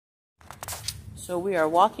So we are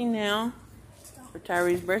walking now for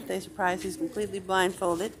Tyree's birthday surprise. He's completely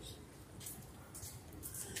blindfolded.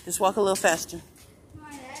 Just walk a little faster.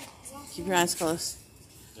 Keep your eyes closed.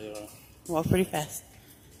 Walk pretty fast.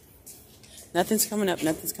 Nothing's coming up.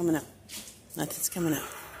 Nothing's coming up. Nothing's coming up.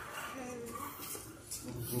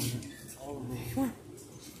 Come on.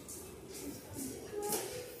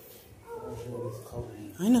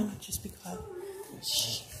 I know. Just be quiet.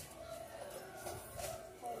 Shh.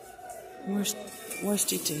 Where's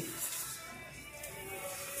TT?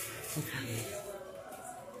 Okay.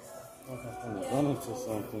 I'm run into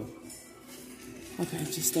something. Okay,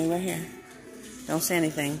 just stay right here. Don't say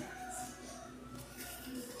anything.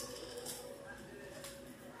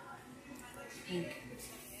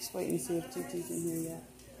 Just wait and see if TT's in here yet.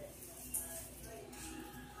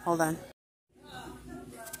 Hold on.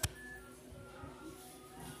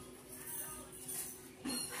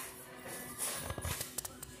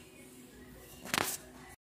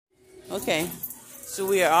 Okay, so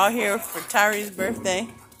we are all here for Tyree's birthday.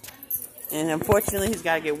 And unfortunately, he's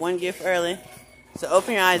got to get one gift early. So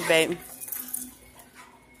open your eyes, babe.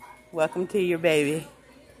 Welcome to your baby.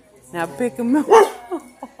 Now pick him up.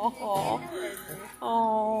 Oh.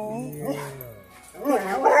 Oh.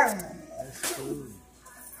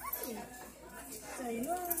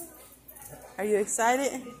 Are you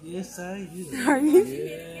excited? Yes, I am. Are you?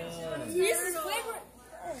 Yeah.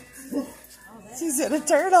 She said a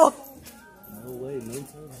turtle. No way, no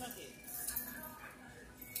turtle.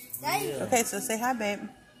 Yeah. Okay, so say hi, babe.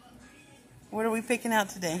 What are we picking out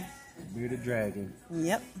today? Bearded dragon.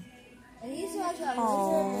 Yep.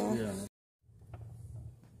 Oh. Yeah.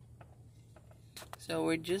 So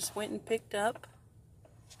we just went and picked up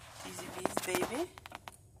Teezee'S Baby.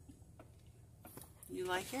 You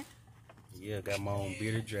like it? Yeah, got my own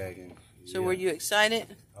bearded dragon. So were you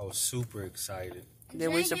excited? I was super excited. Did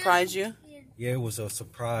we surprise you? Yeah, it was a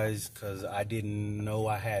surprise because I didn't know.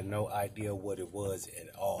 I had no idea what it was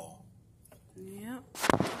at all. Yep.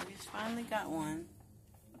 We just finally got one.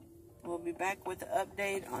 We'll be back with the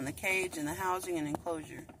update on the cage and the housing and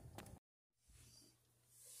enclosure.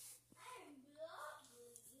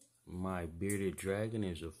 My bearded dragon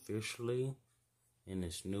is officially in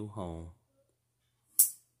its new home.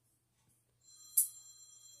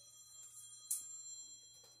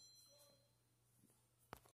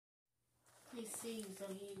 He sees, so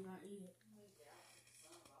he ain't gonna eat it.